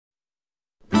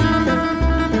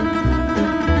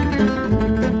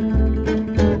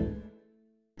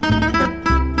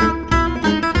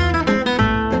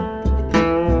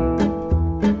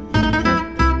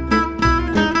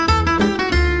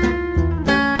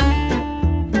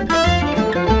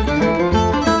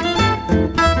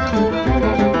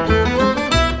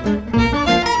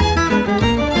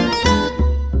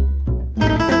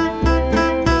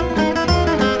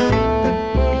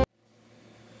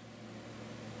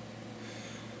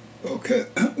Okay,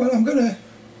 well, I'm going to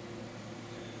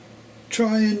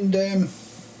try and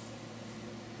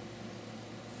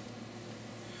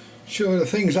show the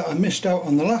things that I missed out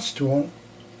on the last one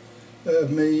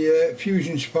of my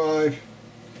Fusion5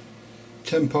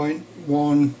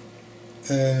 10.1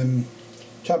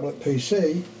 tablet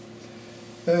PC.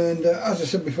 And as I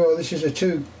said before, this is a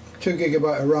 2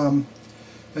 gigabyte of RAM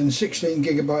and 16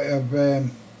 gigabyte of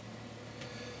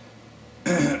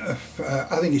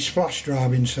I think it's flash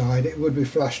drive inside. It would be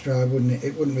flash drive, wouldn't it?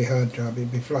 It wouldn't be hard drive,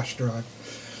 it'd be flash drive.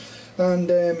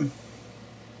 And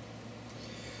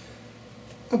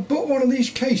I bought one of these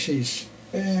cases,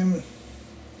 and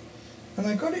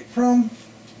I got it from,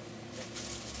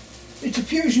 it's a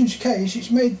Fusions case. It's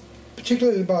made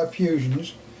particularly by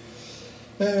Fusions,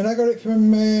 and I got it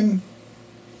from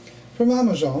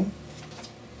Amazon,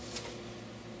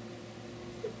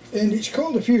 and it's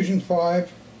called the Fusion5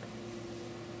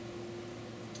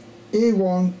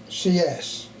 A1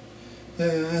 CS,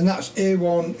 and that's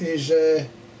A1 is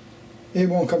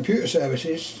A1 Computer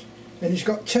Services, and it's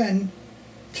got 10.2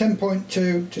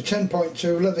 to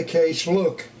 10.2 leather case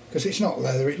look, because it's not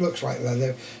leather, it looks like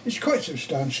leather. It's quite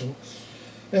substantial.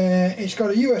 It's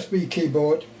got a USB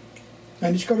keyboard,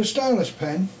 and it's got a stylus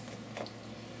pen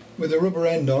with a rubber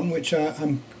end on, which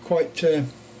I'm quite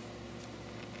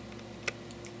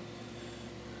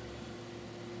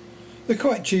they're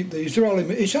quite cheap, these.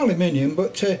 It's aluminium,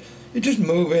 but it doesn't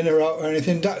move in or out or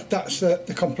anything. That's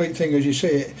the complete thing as you see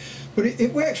it. But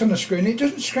it works on the screen. It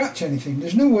doesn't scratch anything.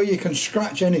 There's no way you can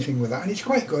scratch anything with that, and it's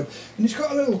quite good. And it's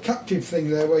got a little captive thing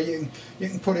there where you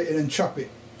can put it in and chop it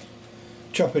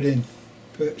in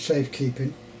for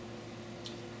safekeeping.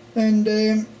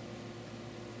 And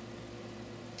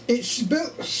it's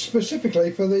built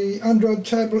specifically for the Android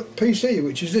tablet PC,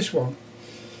 which is this one.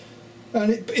 And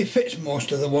it fits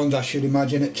most of the ones, I should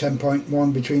imagine, at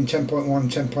 10.1, between 10.1 and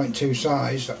 10.2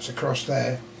 size. That's across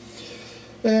there.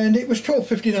 And it was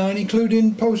 £12.59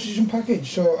 including postage and package,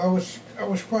 so I was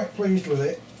quite pleased with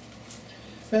it.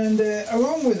 And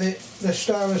along with it, the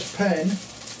stylus pen,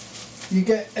 you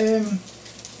get a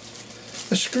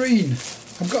screen.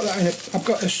 I've got that I've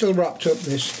got it still wrapped up.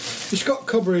 It's got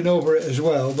covering over it as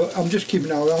well, but I'm just keeping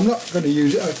it out. I'm not going to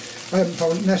use it. I haven't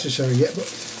found it necessary yet, but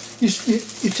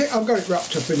I've got it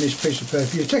wrapped up in this piece of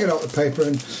paper. You take it out of the paper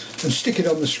and stick it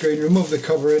on the screen, remove the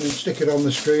covering and stick it on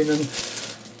the screen, and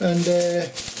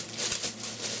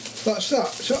that's that.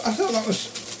 So I thought that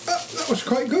was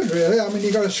quite good, really. I mean,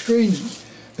 you got a screen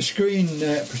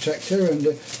protector,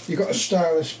 and you got a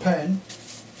stylus pen,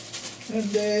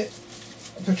 and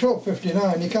for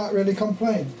 £12.59 you can't really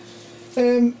complain.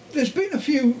 There's been a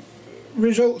few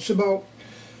results about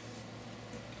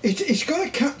it. It's got a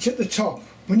catch at the top.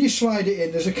 When you slide it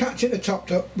in, there's a catch at the top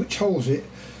which holds it,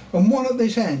 and one at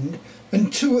this end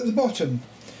and two at the bottom.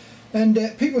 And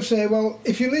people say, well,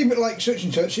 if you leave it like such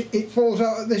and such, it falls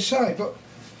out at this side. But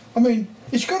I mean,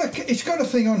 it's got a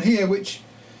thing on here which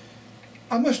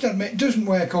I must admit doesn't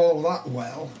work all that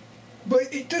well, but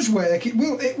it does work. It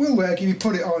will work if you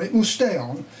put it on. It will stay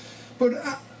on. But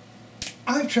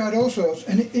I've tried all sorts,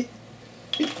 and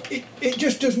it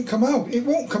just doesn't come out. It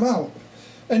won't come out.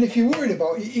 And if you're worried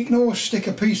about it, you can always stick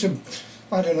a piece of,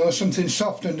 I don't know, something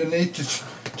soft underneath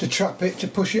to trap it, to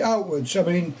push it outwards. I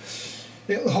mean,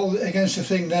 it'll hold it against the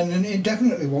thing then, and it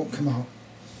definitely won't come out.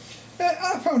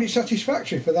 I found it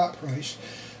satisfactory for that price.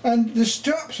 And the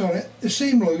straps on it, they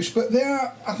seem loose, but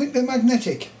I think they're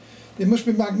magnetic. They must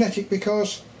be magnetic,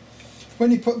 because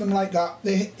when you put them like that,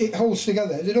 it holds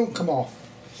together. They don't come off.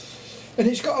 And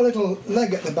it's got a little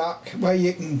leg at the back where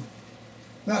you can.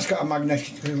 That's got a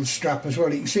magnetic little strap as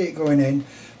well. You can see it going in,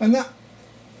 and that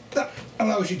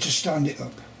allows you to stand it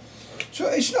up. So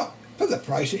it's not, for the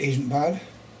price, it isn't bad.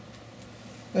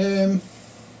 The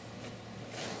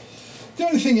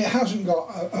only thing it hasn't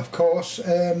got, of course,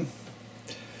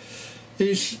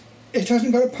 is it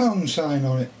hasn't got a pound sign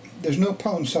on it. There's no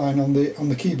pound sign on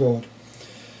the keyboard,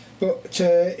 but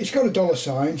it's got a dollar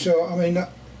sign. So I mean,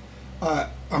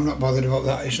 I'm not bothered about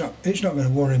that. It's not going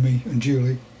to worry me and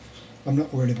Julie. I'm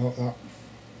not worried about that.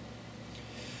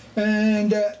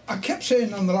 And I kept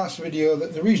saying on the last video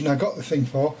that the reason I got the thing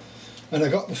for, and I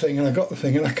got the thing, and I got the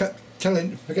thing, and I kept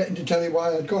forgetting to tell you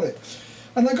why I'd got it.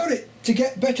 And I got it to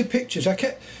get better pictures. I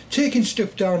kept taking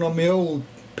stuff down on my old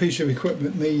piece of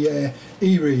equipment, my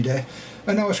e-reader,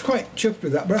 and I was quite chuffed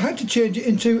with that, but I had to change it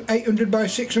into 800 by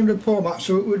 600 format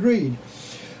so it would read.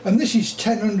 And this is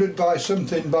 1000 by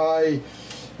something by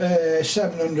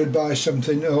 700 by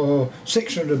something, or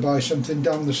 600 by something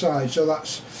down the side, so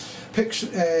that's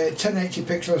 1080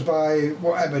 pixels by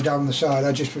whatever down the side.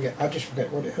 I just forget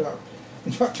what it is.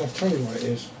 In fact, I'll tell you what it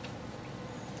is.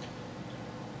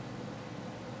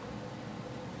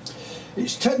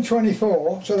 It's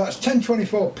 1024, so that's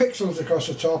 1024 pixels across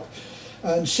the top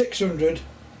and 600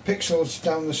 pixels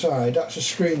down the side. That's a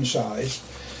screen size.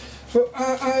 But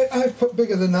I've put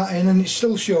bigger than that in and it's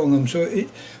still showing them. So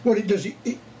what it does,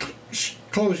 it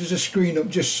closes the screen up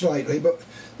just slightly, but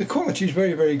the quality is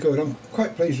very, very good. I'm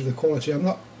quite pleased with the quality. I'm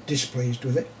not displeased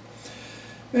with it.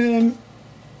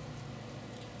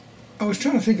 I was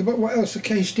trying to think about what else the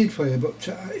case did for you, but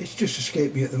it's just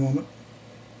escaped me at the moment.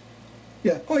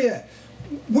 Yeah. Oh yeah.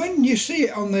 When you see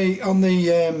it on the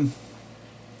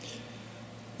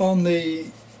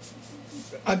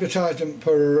advertisement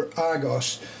for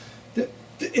Argos,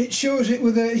 it shows it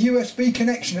with a USB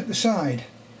connection at the side,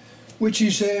 which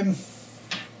is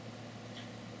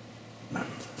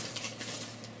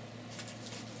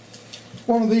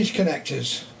one of these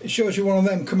connectors. It shows you one of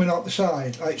them coming out the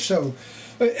side, like so.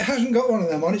 But it hasn't got one of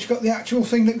them on. It's got the actual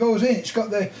thing that goes in. It's got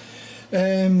the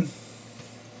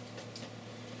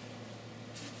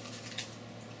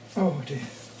oh dear.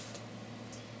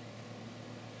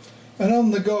 An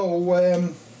on-the-go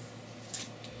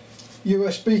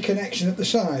USB connection at the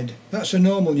side. That's a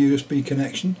normal USB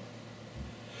connection,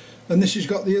 and this has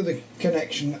got the other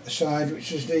connection at the side,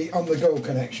 which is the on-the-go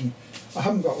connection. I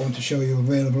haven't got one to show you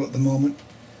available at the moment.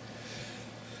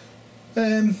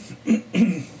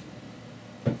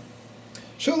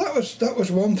 So that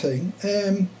was one thing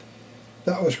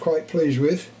that I was quite pleased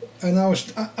with, and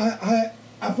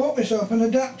I bought myself an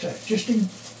adapter just in,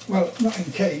 well, not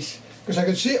in case, because I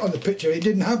could see it on the picture it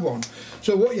didn't have one.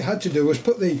 So what you had to do was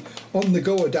put the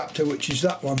on-the-go adapter, which is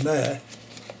that one there,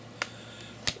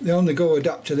 the on-the-go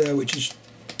adapter there, which is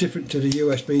different to the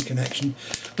USB connection,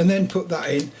 and then put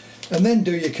that in and then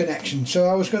do your connection. So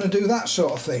I was going to do that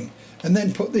sort of thing and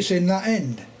then put this in that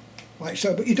end like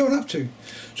so, but you don't have to.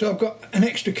 So I've got an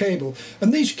extra cable,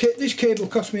 and this cable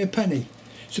cost me a penny.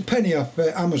 It's a penny off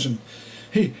Amazon.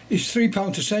 It's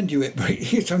 £3 to send you it, but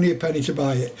it's only a penny to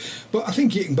buy it. But I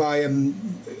think you can buy them.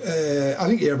 I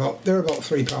think they're about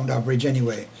 £3 average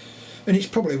anyway, and it's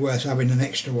probably worth having an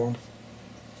extra one.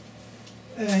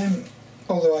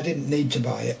 Although I didn't need to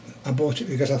buy it, I bought it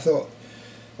because I thought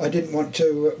I didn't want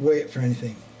to wait for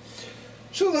anything.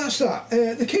 So that's that.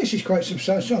 The case is quite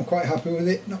substantial. I'm quite happy with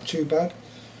it. Not too bad.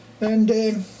 And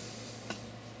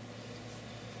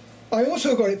I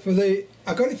also got it for the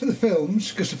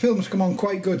films, because the films come on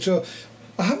quite good. So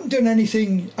I haven't done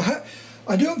anything.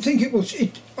 I don't think it will.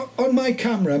 On my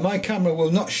camera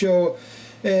will not show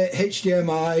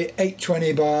HDMI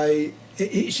 820 by.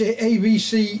 It's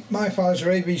AVC. My files are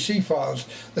AVC files.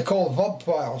 They're called VOB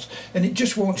files, and it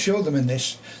just won't show them in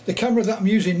this. The camera that I'm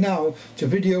using now to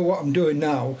video what I'm doing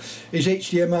now is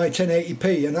HDMI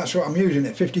 1080p, and that's what I'm using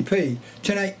at 50p,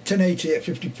 1080 at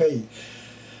 50p,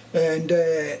 and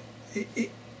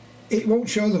it won't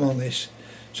show them on this.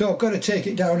 So I've got to take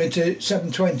it down into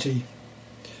 720.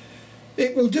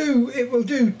 It will do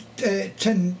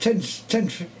 10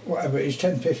 whatever it is,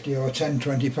 1050 or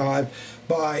 1025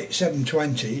 by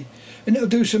 720, and it'll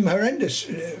do some horrendous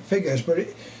figures, but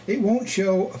it won't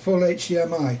show a full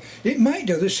HDMI. It might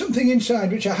do. There's something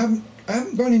inside which I haven't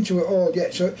gone into it all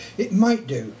yet, so it might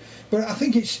do. But I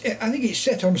think it's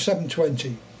set on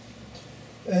 720.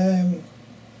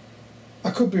 I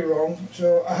could be wrong,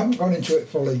 so I haven't gone into it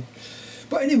fully.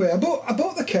 But anyway, I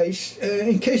bought the case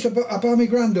in case I buy my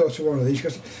granddaughter one of these,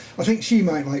 because I think she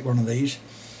might like one of these.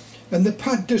 And the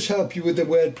pad does help you with the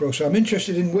word processing. I'm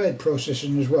interested in word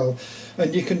processing as well,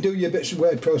 and you can do your bits of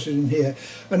word processing here.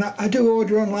 And I do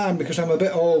order online because I'm a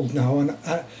bit old now, and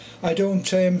I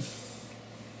don't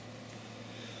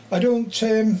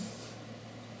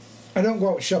go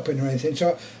out shopping or anything.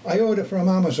 So I order from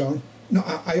Amazon. No,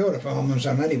 I order from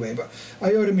Amazon anyway, but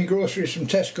I order my groceries from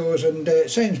Tesco's and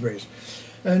Sainsbury's.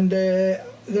 And there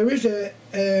is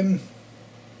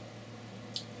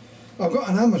I've got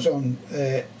an Amazon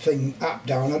app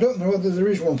down. I don't know whether there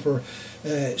is one for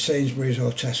Sainsbury's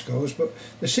or Tesco's, but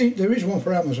there is one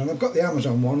for Amazon. I've got the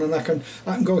Amazon one, and I can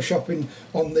go shopping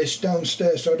on this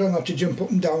downstairs, so I don't have to jump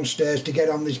up and downstairs to get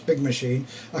on this big machine.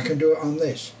 I can do it on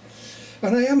this.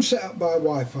 And I am set up by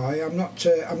Wi-Fi.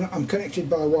 I'm connected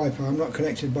by Wi-Fi. I'm not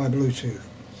connected by Bluetooth.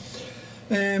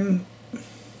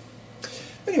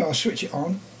 Anyway, I'll switch it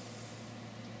on.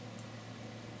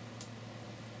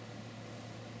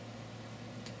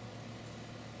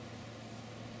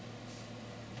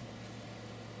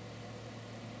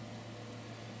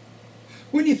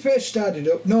 When you first start it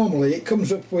up, normally it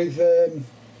comes up with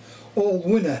all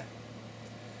winner.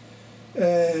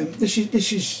 This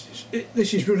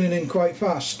is running in quite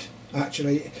fast.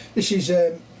 Actually, this is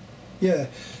yeah.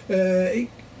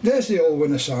 There's the all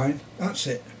winner sign. That's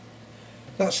it.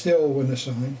 That's the all winner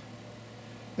sign.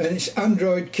 and it's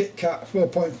Android KitKat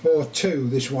 4.42.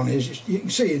 This one is. You can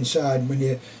see inside when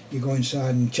you go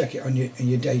inside and check it on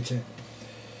your data.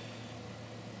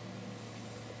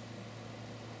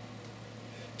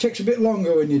 Takes a bit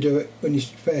longer when you do it, when you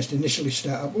first initially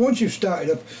start up, but once you've started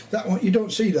up, that one, you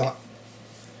don't see that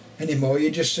anymore.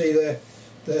 You just see the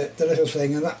little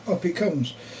thing, and that up it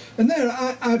comes. And there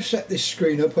I've set this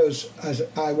screen up as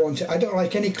I want it. I don't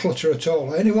like any clutter at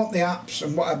all. I only want the apps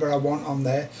and whatever I want on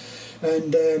there,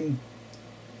 and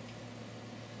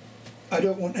I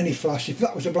don't want any flash. If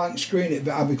that was a blank screen,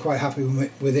 I'd be quite happy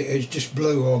with it. It's just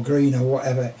blue or green or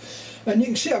whatever. And you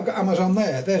can see I've got Amazon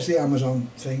there. There's the Amazon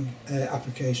thing,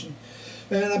 application.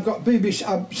 And I've got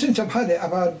BBC, since I've had it,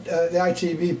 I've had the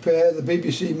ITV Player, the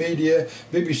BBC Media,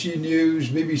 BBC News,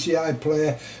 BBC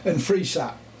iPlayer and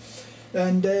FreeSat.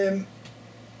 And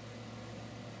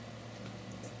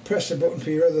press the button for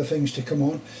your other things to come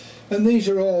on. And these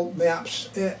are all my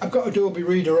apps. I've got Adobe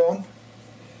Reader on.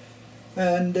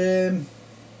 And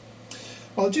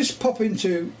I'll just pop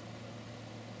into...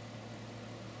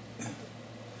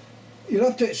 You'll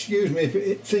have to excuse me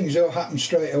if things don't happen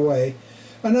straight away.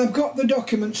 And I've got the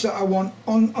documents that I want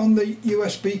on the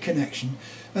USB connection.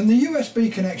 And the USB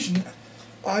connection,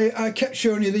 I kept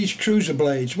showing you these cruiser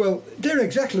blades. Well, they're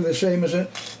exactly the same as a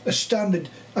standard.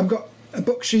 I've got a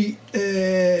Booksy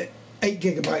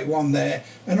 8GB one there,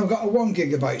 and I've got a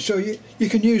 1GB. So you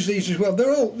can use these as well.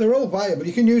 They're all viable.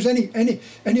 You can use any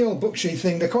old Booksy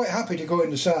thing. They're quite happy to go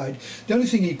in the side. The only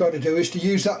thing you've got to do is to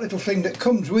use that little thing that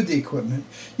comes with the equipment.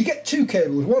 You get two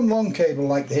cables, one long cable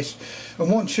like this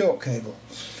and one short cable.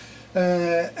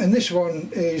 And this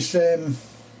one is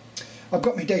I've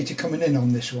got my data coming in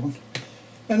on this one,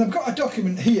 and I've got a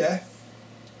document here.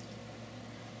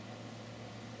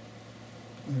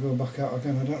 I go back out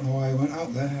again. I don't know why I went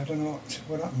out there. I don't know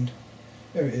what happened.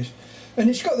 There it is. And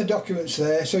it's got the documents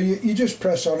there, so you just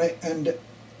press on it and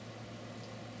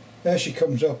there she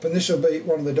comes up, and this will be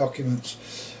one of the documents.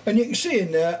 And you can see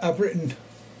in there I've written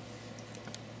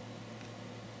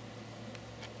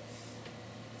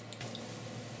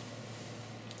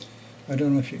I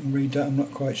don't know if you can read that, I'm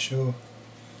not quite sure.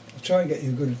 I'll try and get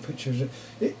you good pictures.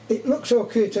 It looks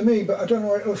okay to me, but I don't know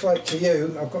what it looks like to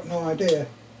you. I've got no idea.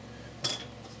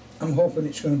 I'm hoping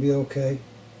it's going to be okay,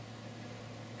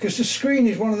 because the screen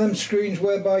is one of them screens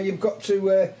whereby you've got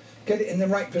to get it in the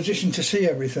right position to see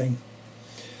everything.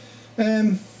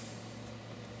 And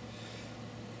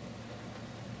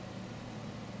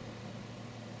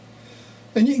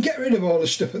you can get rid of all the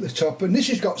stuff at the top, and this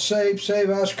has got save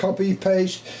as, copy,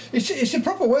 paste. It's a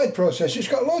proper word processor. It's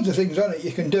got loads of things on it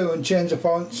you can do, and change the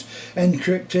fonts,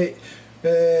 encrypt it,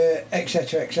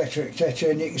 etc, etc, etc,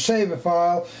 and you can save a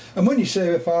file, and when you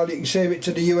save a file you can save it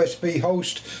to the USB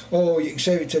host, or you can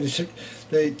save it to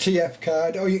the TF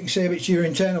card, or you can save it to your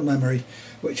internal memory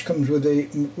which comes with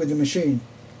the machine.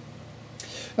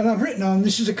 And I've written on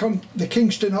this is the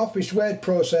Kingston Office word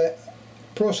processor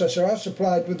as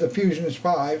supplied with the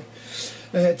Fusion5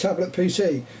 tablet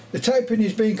PC. The typing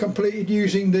is being completed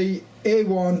using the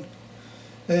A1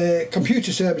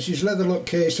 computer services leather look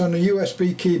case on a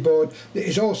USB keyboard that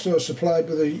is also supplied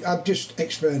with a... I've just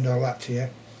explained all that to you.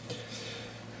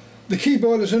 The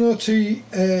keyboard has an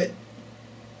OTG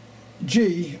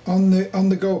on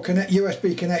the go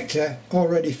USB connector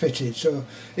already fitted, so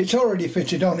it's already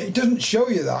fitted on. It doesn't show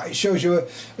you that. It shows you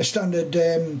a standard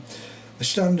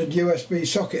USB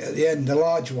socket at the end, the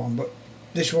large one, but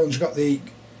this one's got the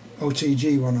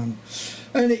OTG one on.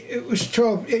 And it was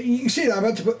 12, you can see that I've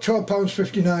had to put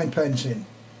 £12.59 in.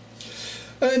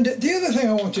 And the other thing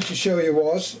I wanted to show you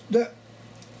was that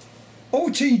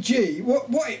OTG,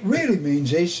 what it really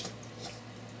means is,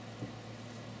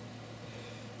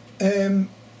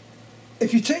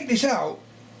 if you take this out,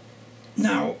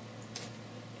 now,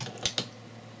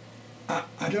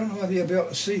 I don't know whether you'll be able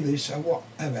to see this or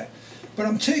whatever, but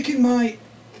I'm taking my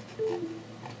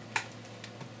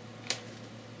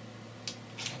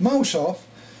mouse off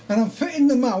and I'm fitting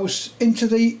the mouse into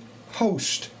the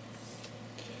host,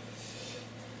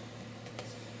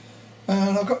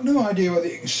 and I've got no idea whether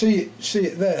you can see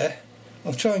it there.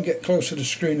 I'll try and get close to the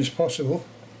screen as possible.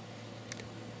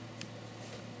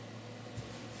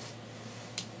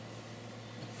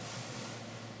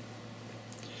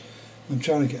 I'm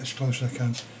trying to get as close as I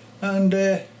can, and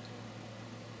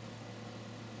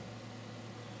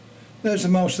there's the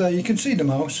mouse there. You can see the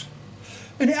mouse,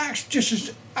 and it acts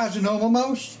just as a normal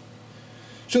mouse.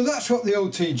 So that's what the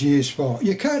OTG is for.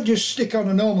 You can't just stick on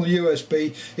a normal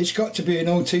USB, it's got to be an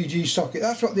OTG socket.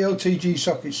 That's what the OTG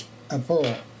sockets are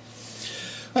for.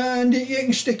 And you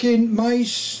can stick in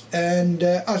mice, and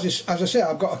as I say,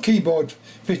 I've got a keyboard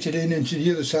fitted into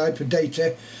the other side for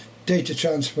data, data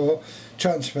transfer,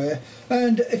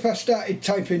 and if I started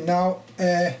typing now,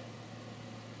 just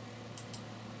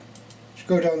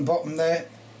go down the bottom there,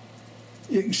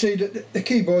 you can see that the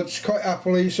keyboard's quite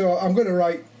happily, so I'm going to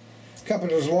write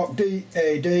capitals lock D,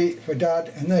 A, D for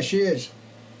Dad, and there she is.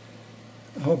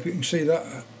 I hope you can see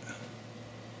that.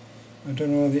 I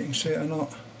don't know whether you can see it or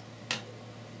not.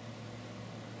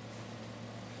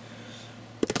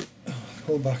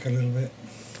 Pull back a little bit.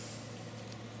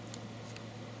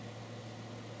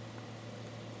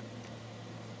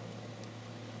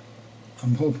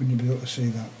 I'm hoping you'll be able to see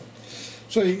that.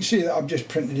 So you can see that I've just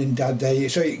printed in Dad there,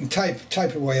 so you can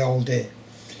type away all day.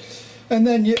 And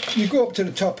then you go up to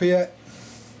the top here,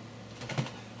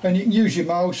 and you can use your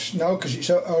mouse now because it's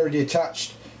already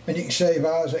attached, and you can save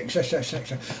as, etc,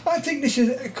 etc. I think this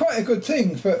is quite a good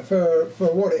thing for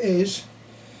what it is.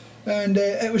 And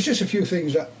it was just a few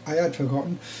things that I had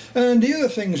forgotten. And the other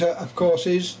things, of course,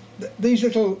 is these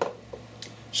little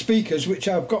speakers which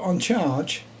I've got on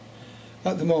charge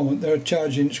at the moment. They're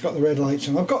charging, it's got the red lights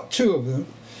on. I've got 2 of them,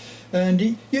 and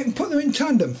you can put them in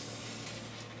tandem.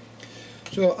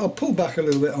 So I'll pull back a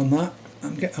little bit on that.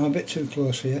 I'm a bit too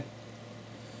close here.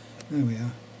 There we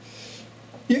are.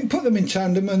 You can put them in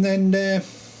tandem, and then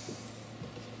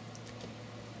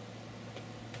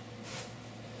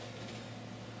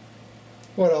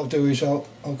what I'll do is I'll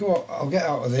get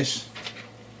out of this.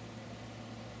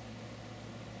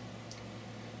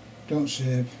 Don't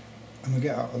save. And I'll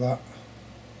get out of that.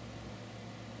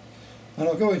 And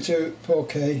I'll go into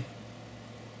 4K.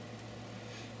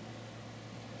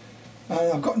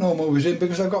 And I've got no movies in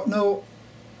because I've got no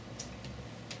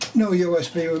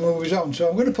USB with movies on. So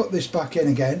I'm going to put this back in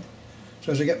again,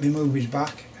 so as I get my movies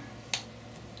back.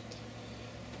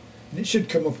 And it should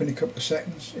come up in a couple of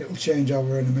seconds. It'll change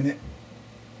over in a minute.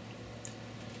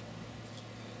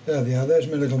 There they are, there's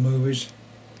my little movies.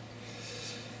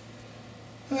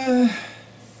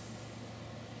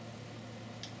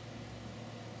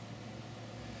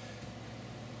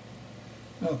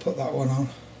 I'll put that one on.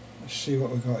 Let's see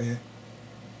what we've got here.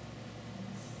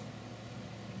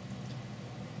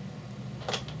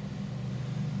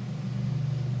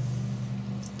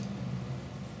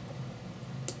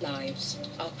 Lives,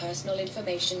 our personal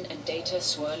information and data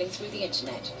swirling through the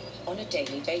internet on a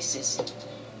daily basis.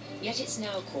 Yet it's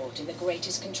now caught in the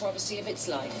greatest controversy of its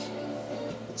life: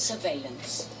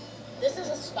 surveillance. This is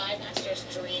a spy master's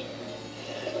dream.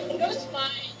 No spy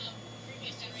of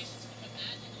previous generations could have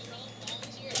imagined. We all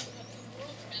volunteered to have the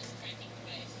world's best tracking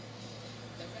device.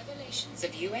 The revelations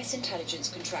of US intelligence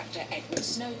contractor Edward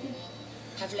Snowden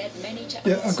have led many to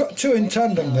Yeah, I've got 2 in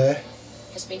tandem there.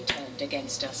 Has been turned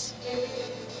against us.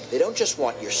 They don't just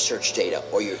want your search data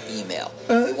or your email.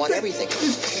 They want everything.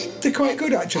 They're quite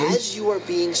good, actually. As you are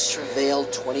being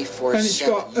surveilled 24/7, and it's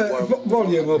got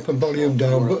volume up and volume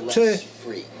down, but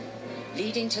free.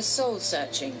 Leading to soul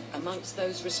searching amongst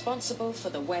those responsible for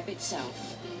the web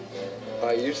itself.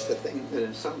 I used to think that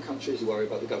in some countries you worry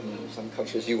about the government, in some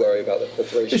countries you worry about the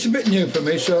corporation. it's a bit new for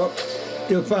me, so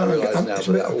you'll find it's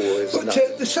a bit.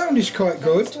 But the sound is quite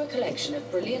good. Thanks to a collection of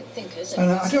brilliant thinkers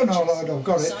And I don't know how loud I've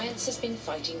got it. Science has been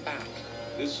fighting back.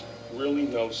 It's really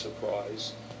no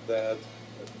surprise that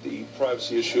the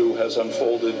privacy issue has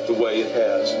unfolded the way it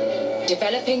has.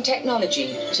 Developing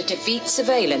technology to defeat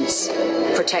surveillance,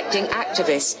 protecting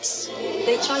activists.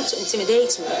 They tried to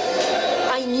intimidate me.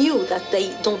 I knew that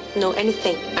they don't know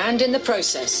anything. And in the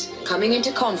process, coming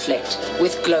into conflict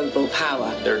with global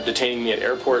power. They're detaining me at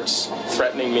airports,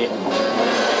 threatening me.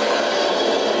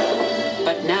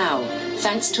 But now,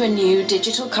 thanks to a new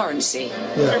digital currency,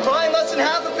 If you're buying less than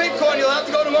half a Bitcoin, you'll have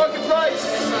to go to market price.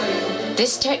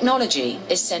 this technology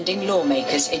is sending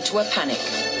lawmakers into a panic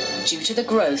due to the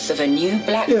growth of a new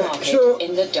black market so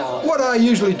in the dark. what I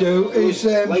usually do is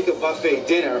Like a buffet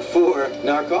dinner for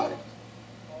narcotics.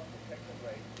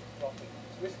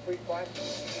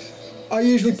 I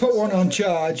usually put one on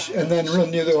charge and then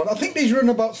run the other one. I think these run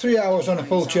about 3 hours on a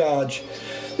full charge.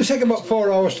 They take about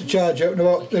 4 hours to charge up,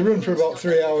 and they run for about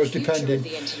 3 hours depending.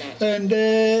 And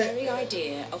The very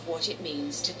idea of what it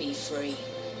means to be free.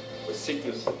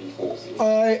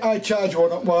 I charge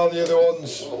one up while the other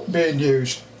one's being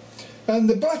used. And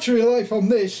the battery life on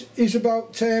this is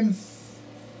about, I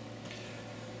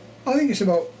think it's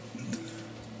about...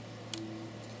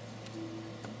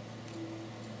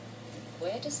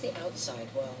 Where does the outside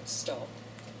world stop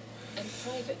and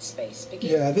private space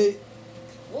begin? Yeah,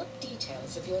 What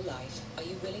details of your life are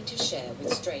you willing to share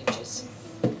with strangers?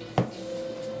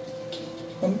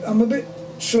 I'm a bit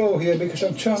slow here because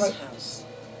I'm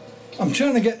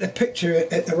trying to get the picture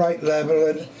at the right level,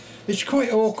 and it's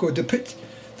quite awkward.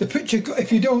 The picture,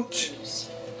 if you don't,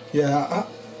 yeah.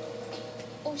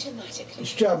 automatically.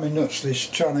 It's driving me nuts, this,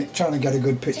 trying to get a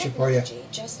good picture for you. Technology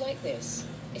just like this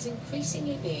is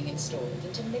increasingly being installed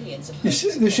into millions of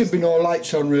There should be no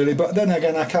lights on really, but then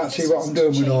again I can't see what I'm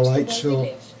doing with no lights, so...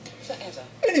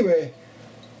 Anyway,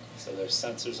 so there's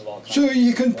sensors of all kinds. so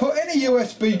you can put any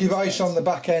USB device on the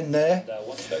back end there,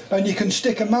 and you can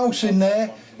stick a mouse in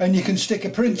there, and you can stick a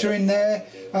printer in there,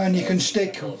 and you can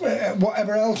stick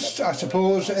whatever else, I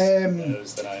suppose,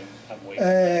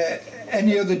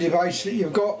 any other device that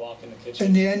you've got.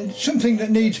 In the end, something that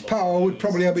needs power would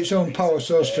probably have its own power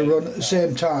source to run at the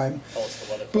same time.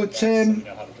 But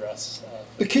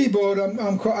the keyboard,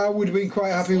 I would have been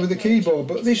quite happy with the keyboard.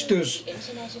 But this does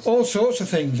all sorts of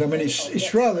things. I mean,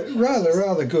 it's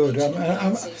rather good.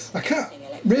 I can't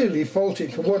really fault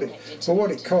it for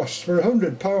what it costs for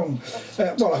 £100.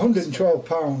 Well,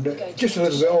 £112, just a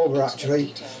little bit over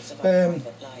actually.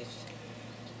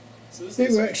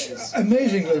 It works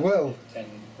amazingly well.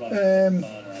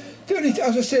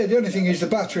 As I say, the only thing is the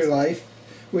battery life,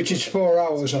 which is 4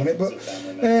 hours on it. But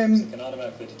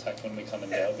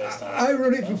I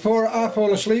run it before I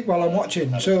fall asleep while I'm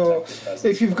watching. So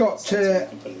if you've got,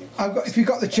 if you've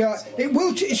got the charge, it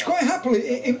will. It's quite happily.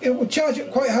 It will charge it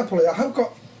quite happily. I have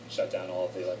got. Shut down all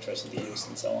of the electricity used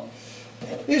and so on.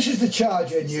 This is the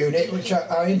charging unit, which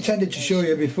I intended to show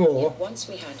you before,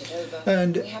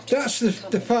 and that's the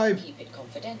 5.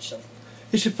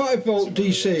 It's a 5-volt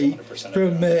DC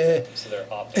from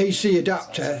AC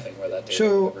adapter.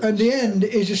 So, and the end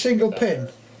is a single pin.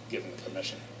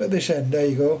 At this end, there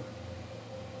you go.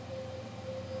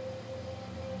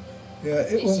 Yeah,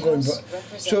 it won't go in.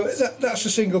 So that's a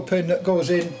single pin that goes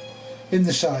in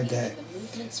the side there,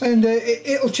 and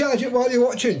it'll charge it while you're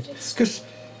watching. Because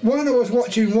when I was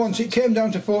watching once, it came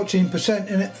down to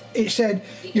 14%, and it said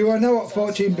you are now at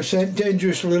 14%,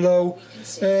 dangerously low.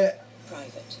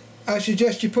 I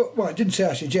suggest you put, well, it didn't say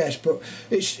I suggest, but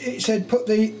it said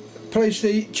place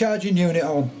the charging unit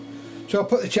on. So I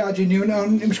put the charging unit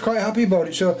on. It was quite happy about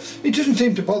it. So it doesn't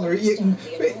seem to bother it.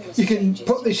 You can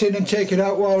put this in and take it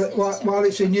out while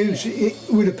it's in use. It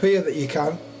would appear that you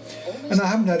can, and I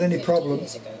haven't had any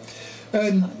problems.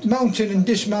 And mounting and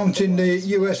dismounting the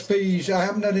USBs, I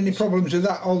haven't had any problems with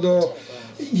that. Although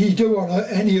you do on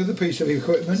any other piece of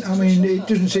equipment. I mean, it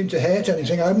doesn't seem to hurt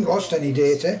anything. I haven't lost any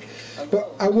data,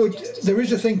 but there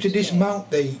is a thing to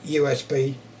dismount the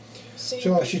USB,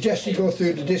 so I suggest you go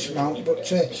through the dismount,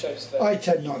 but I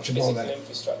tend not to bother.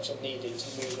 Infrastructure needed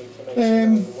to move information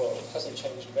around the world hasn't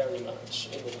changed very much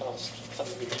in the past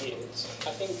 100 years.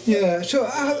 I think. Yeah, so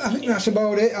I think that's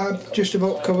about it. I've just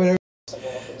about covered it.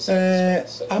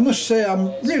 I must say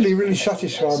I'm really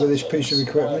satisfied with this piece of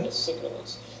equipment.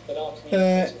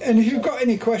 And if you've got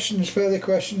any further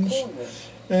questions,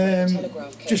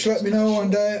 just let me know,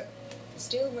 and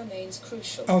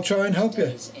I'll try and help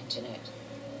you.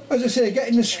 As I say,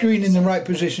 getting the screen in the right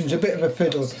position is a bit of a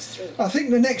fiddle. I think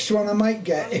the next one I might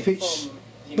get,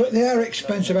 but they are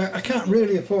expensive. I can't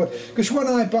really afford, because when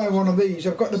I buy one of these,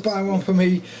 I've got to buy one for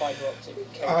me,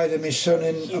 either my son,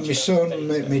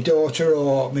 my daughter,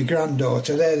 or my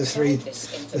granddaughter. They're the three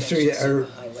that are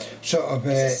sort of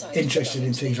interested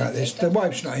in things like this. The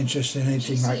wife's not interested in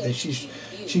anything like this.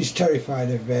 She's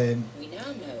terrified of.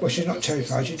 Well, she's not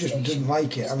terrified. She just doesn't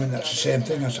like it. I mean, that's the same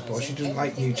thing, I suppose. She doesn't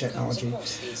like new technology,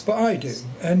 but I do.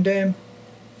 And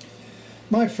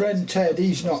my friend Ted,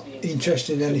 he's not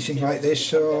interested in anything like this.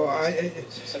 So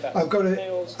I've got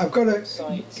to.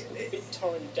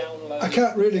 I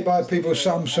can't really buy people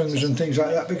Samsungs and things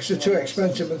like that because they're too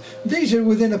expensive. But these are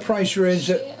within a price range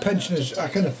that pensioners I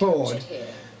can afford.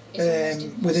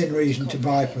 Within reason to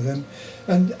buy for them,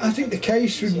 and I think the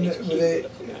case with the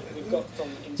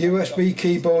USB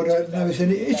keyboard and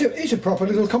everything, it's a proper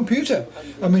little computer.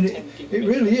 I mean, it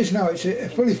really is now. It's a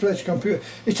fully fledged computer.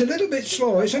 It's a little bit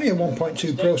slow. It's only a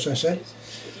 1.2 processor,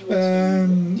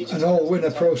 an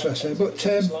all-winner processor, but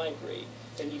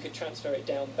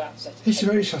it's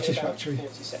very satisfactory.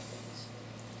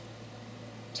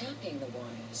 Tapping the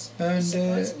wires.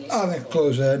 And I'll then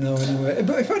close there now anyway.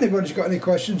 But if anybody's got any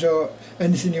questions or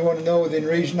anything you want to know within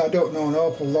reason, I don't know an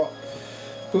awful lot.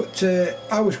 But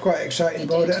I was quite excited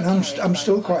about it, and I'm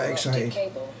still quite excited.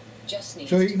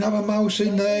 So you can have a mouse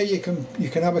in there, you can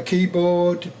have a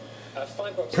keyboard,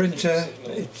 printer.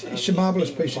 It's a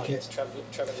marvellous piece of kit.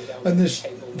 And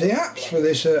the apps for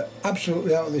this are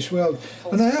absolutely out of this world.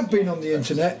 And I have been on the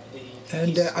internet.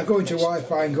 And I go into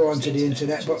Wi-Fi and go onto the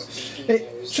internet, but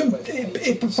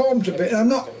it performs a bit, and I'm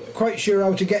not quite sure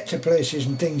how to get to places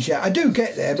and things yet. I do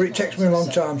get there, but it takes me a long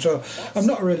time, so I'm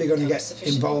not really going to get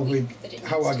involved with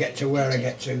how I get to where I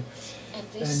get to.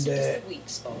 This and is the weak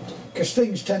spot. because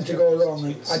things tend to go wrong,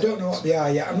 and I don't know what they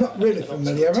are yet. I'm not really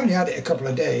familiar. I've only had it a couple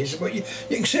of days, but you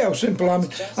can see how simple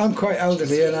I'm quite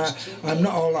elderly, and I'm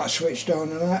not all that switched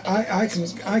on, and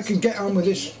I can get on with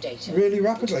this really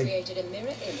rapidly.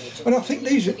 And I think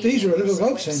these are a little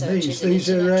godsend. These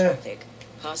are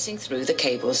passing through the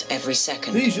cables every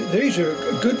second. These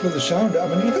are good for the sound. I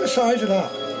mean, look at the size of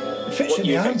that. It fits in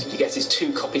the hand. What you effectively get is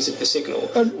 2 copies of the signal,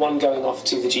 one going off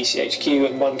to the GCHQ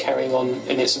and one carrying on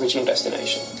in its original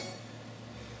destination.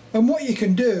 And what you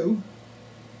can do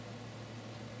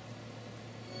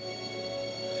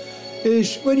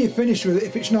is, when you're finished with it,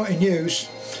 if it's not in use,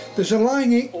 there's a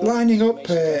lining up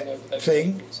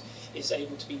thing, is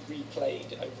able to be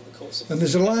replayed over the course of and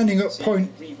there's a lining up point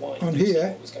on here.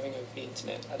 What was going over the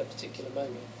internet at a particular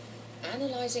moment.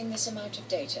 Analysing this amount of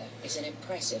data is an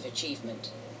impressive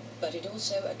achievement, but it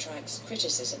also attracts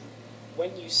criticism.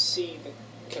 When you see the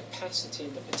capacity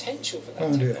and the potential for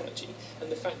that technology,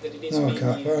 and the fact that it is being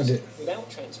used without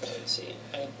transparency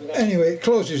and without... Anyway, it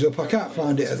closes up. I can't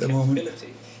find it at the moment.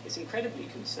 It's incredibly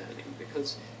concerning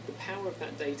because the power of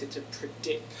that data to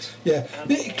predict... Yeah,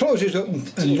 it closes up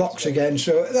and locks again,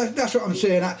 so that's what I'm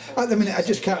saying. At the minute I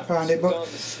just can't find it, but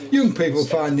young people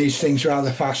find these things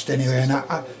rather fast anyway, and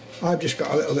I've just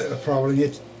got a little bit of a problem.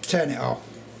 You turn it off,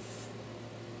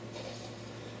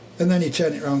 and then you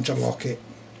turn it around to lock it.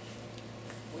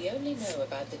 We only know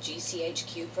about the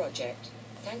GCHQ project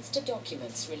thanks to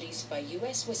documents released by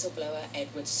US whistleblower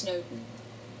Edward Snowden.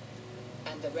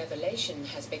 And the revelation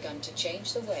has begun to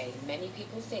change the way many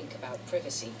people think about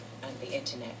privacy and the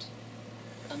internet.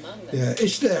 Among them, yeah,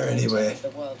 it's there anyway. The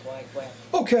World Wide Web.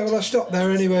 Okay, well, I'll stop there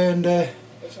anyway, and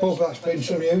hope that's been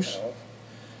some use.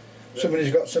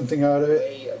 Somebody's got something out of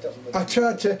it. I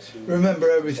tried to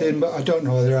remember everything, but I don't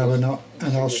know whether I have or not,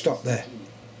 and I'll stop there.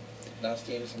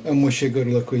 And wish you good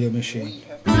luck with your machine.